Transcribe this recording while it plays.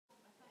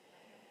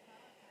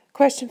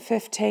Question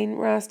 15,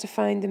 we're asked to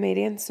find the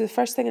median. So the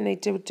first thing I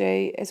need to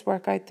do is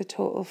work out the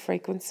total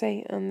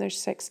frequency, and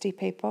there's 60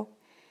 people.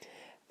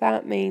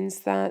 That means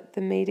that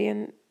the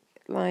median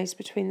lies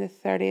between the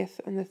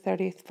 30th and the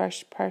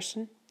 31st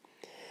person.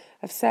 I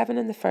have 7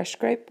 in the first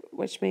group,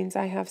 which means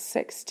I have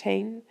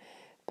 16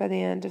 by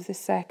the end of the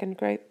second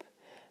group.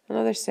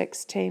 Another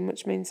 16,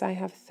 which means I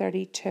have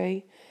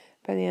 32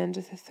 by the end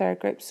of the third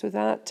group. So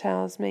that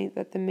tells me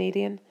that the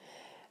median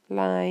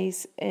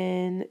lies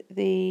in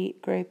the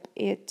group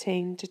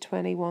 18 to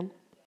 21.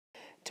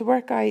 To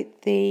work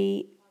out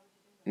the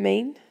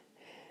mean,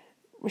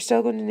 we're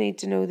still going to need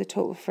to know the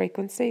total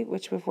frequency,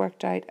 which we've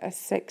worked out as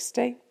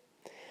 60.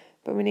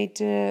 But we need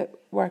to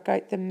work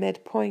out the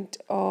midpoint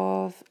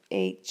of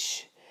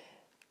each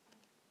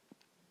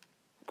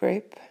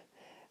group.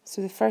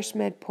 So the first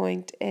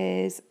midpoint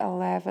is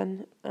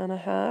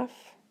 11.5.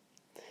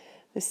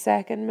 The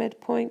second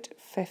midpoint,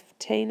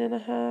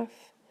 15.5.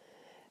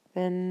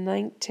 Then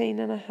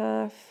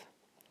 19.5,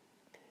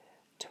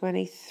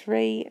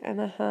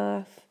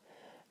 23.5,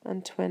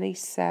 and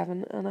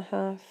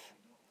 27.5.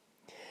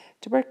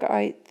 To work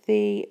out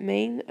the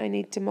mean, I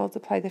need to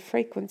multiply the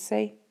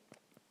frequency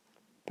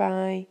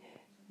by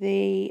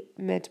the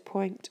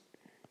midpoint.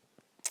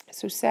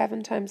 So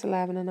 7 times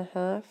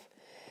 11.5,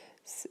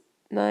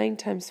 9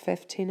 times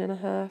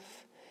 15.5,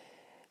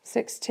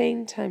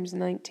 16 times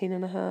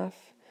 19.5,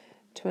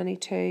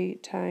 22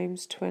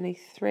 times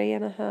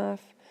 23.5,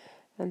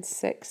 and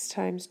 6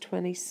 times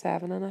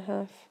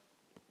 27.5.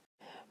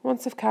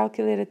 Once I've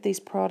calculated these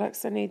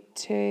products, I need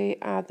to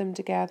add them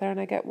together, and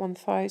I get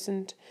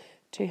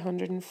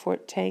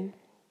 1,214.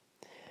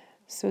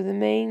 So the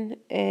mean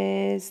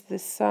is the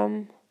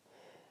sum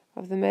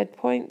of the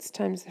midpoints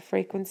times the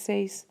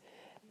frequencies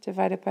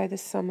divided by the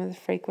sum of the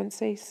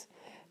frequencies.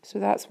 So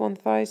that's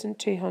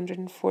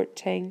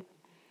 1,214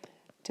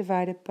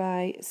 divided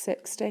by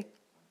 60,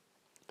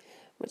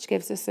 which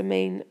gives us a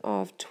mean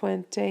of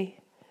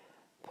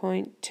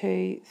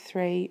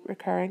 20.23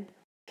 recurring.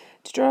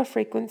 To draw a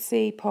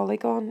frequency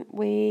polygon,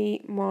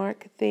 we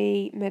mark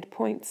the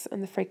midpoints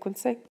and the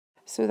frequency.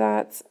 So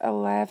that's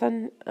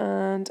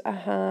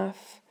 11.5,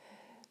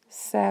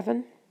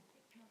 7,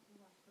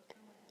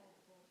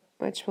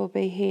 which will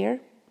be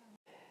here.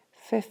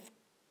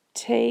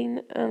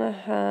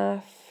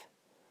 15.5,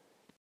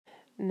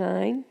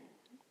 9,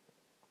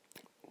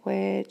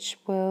 which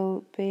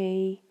will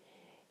be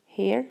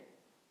here.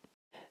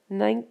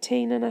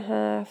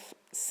 19.5,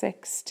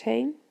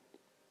 16.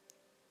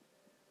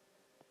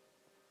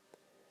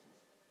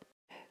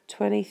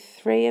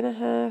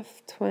 23.5,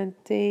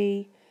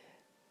 22.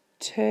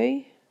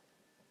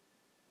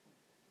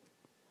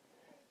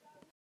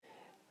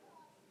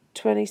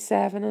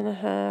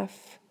 27.5,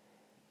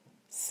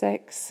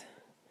 6.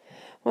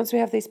 Once we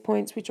have these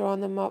points, we draw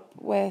them up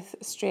with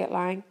a straight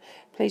line.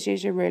 Please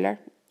use your ruler.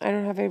 I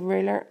don't have a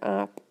ruler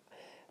app,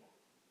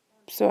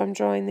 so I'm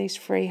drawing these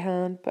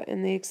freehand, but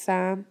in the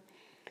exam,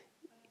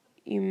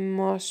 you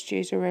must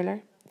use a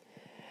ruler.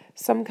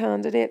 Some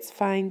candidates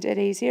find it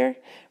easier,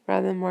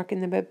 rather than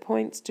marking the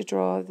midpoints, to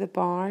draw the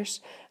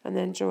bars and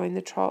then drawing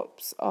the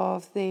tops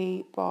of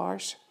the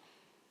bars.